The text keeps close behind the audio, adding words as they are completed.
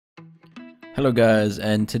Hello guys,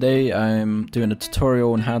 and today I'm doing a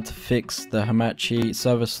tutorial on how to fix the Hamachi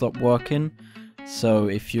service stop working. So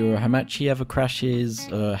if your Hamachi ever crashes,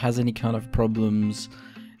 has any kind of problems,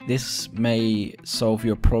 this may solve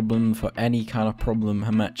your problem for any kind of problem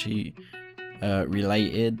Hamachi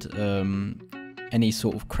related, any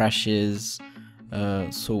sort of crashes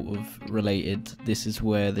sort of related. This is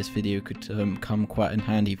where this video could come quite in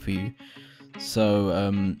handy for you.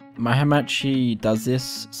 So my Hamachi does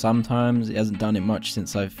this sometimes. It hasn't done it much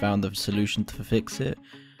since I've found a solution to fix it,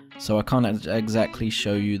 so I can't exactly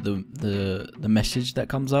show you the message that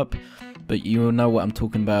comes up, but you'll know what I'm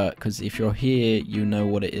talking about, because if you're here you know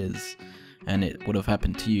what it is and it would have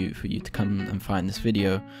happened to you for you to come and find this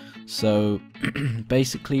video. So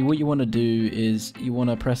basically what you want to do is you want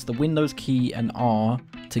to press the Windows key and R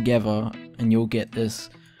together and you'll get this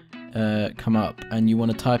come up, and you want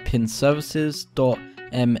to type in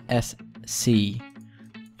services.msc.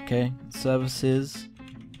 okay,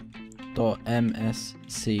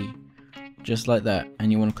 services.msc, just like that, and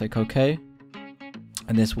you want to click OK,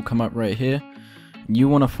 and this will come up right here. You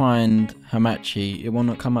want to find Hamachi. It will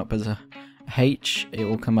not come up as a H, it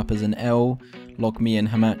will come up as an L, log me in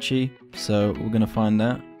Hamachi. So we're gonna find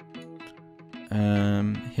that.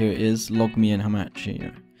 Here it is, log me in Hamachi.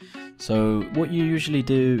 So what you usually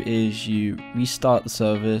do is you restart the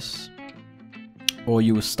service, or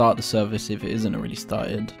you will start the service if it isn't already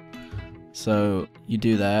started. So you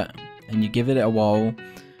do that and you give it a while,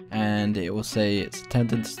 and it will say it's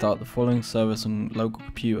attempting to start the following service on local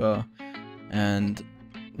computer, and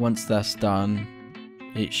once that's done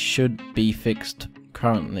it should be fixed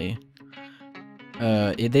currently.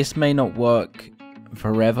 This may not work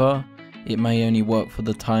forever, it may only work for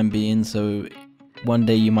the time being, so one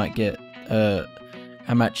day you might get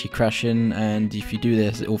Hamachi crashing, and if you do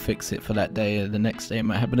this it will fix it for that day, and the next day it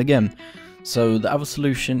might happen again. So the other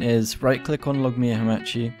solution is right click on log me in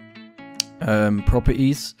Hamachi,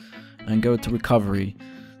 properties, and go to recovery.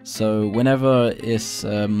 So whenever it's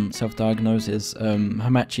self-diagnosis,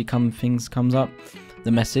 Hamachi comes up,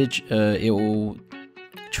 the message, it will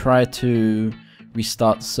try to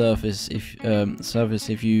restart the service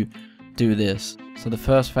if you do this. So the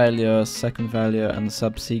first failure, second failure, and the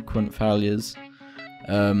subsequent failures,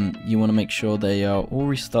 you want to make sure they are all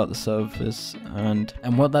restart the service, and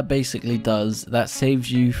what that basically does, that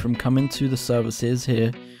saves you from coming to the services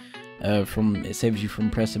here. It saves you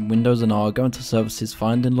from pressing Windows and R, going to services,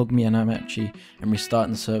 finding log me in Hamachi, and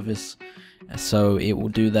restarting the service. So it will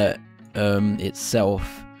do that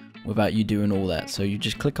itself without you doing all that. So you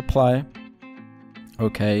just click apply,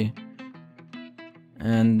 okay,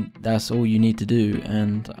 and that's all you need to do.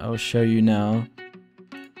 And I'll show you now.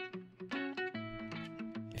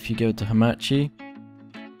 If you go to Hamachi,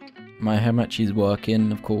 my Hamachi is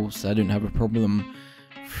working. Of course I don't have a problem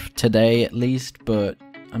today at least, but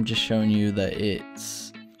I'm just showing you that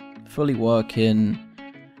it's fully working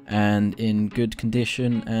and in good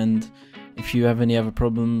condition. And if you have any other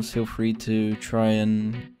problems, feel free to try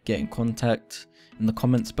and get in contact in the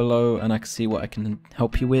comments below, and I can see what I can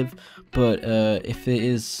help you with. But if it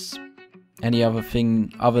is any other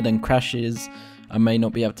thing other than crashes, I may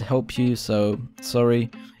not be able to help you, so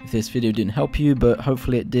sorry if this video didn't help you, but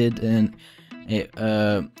hopefully it did. And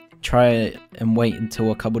try and wait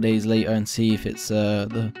until a couple days later and see if it's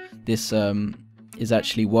this is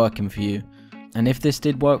actually working for you. And if this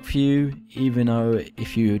did work for you, even though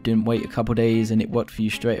if you didn't wait a couple days and it worked for you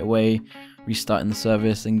straight away, restarting the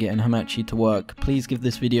service and getting Hamachi to work, please give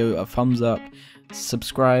this video a thumbs up,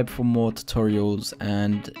 subscribe for more tutorials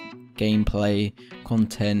and gameplay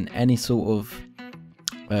content, any sort of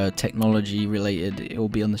technology related, it will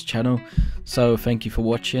be on this channel. So thank you for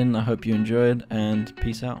watching, I hope you enjoyed, and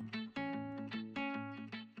peace out.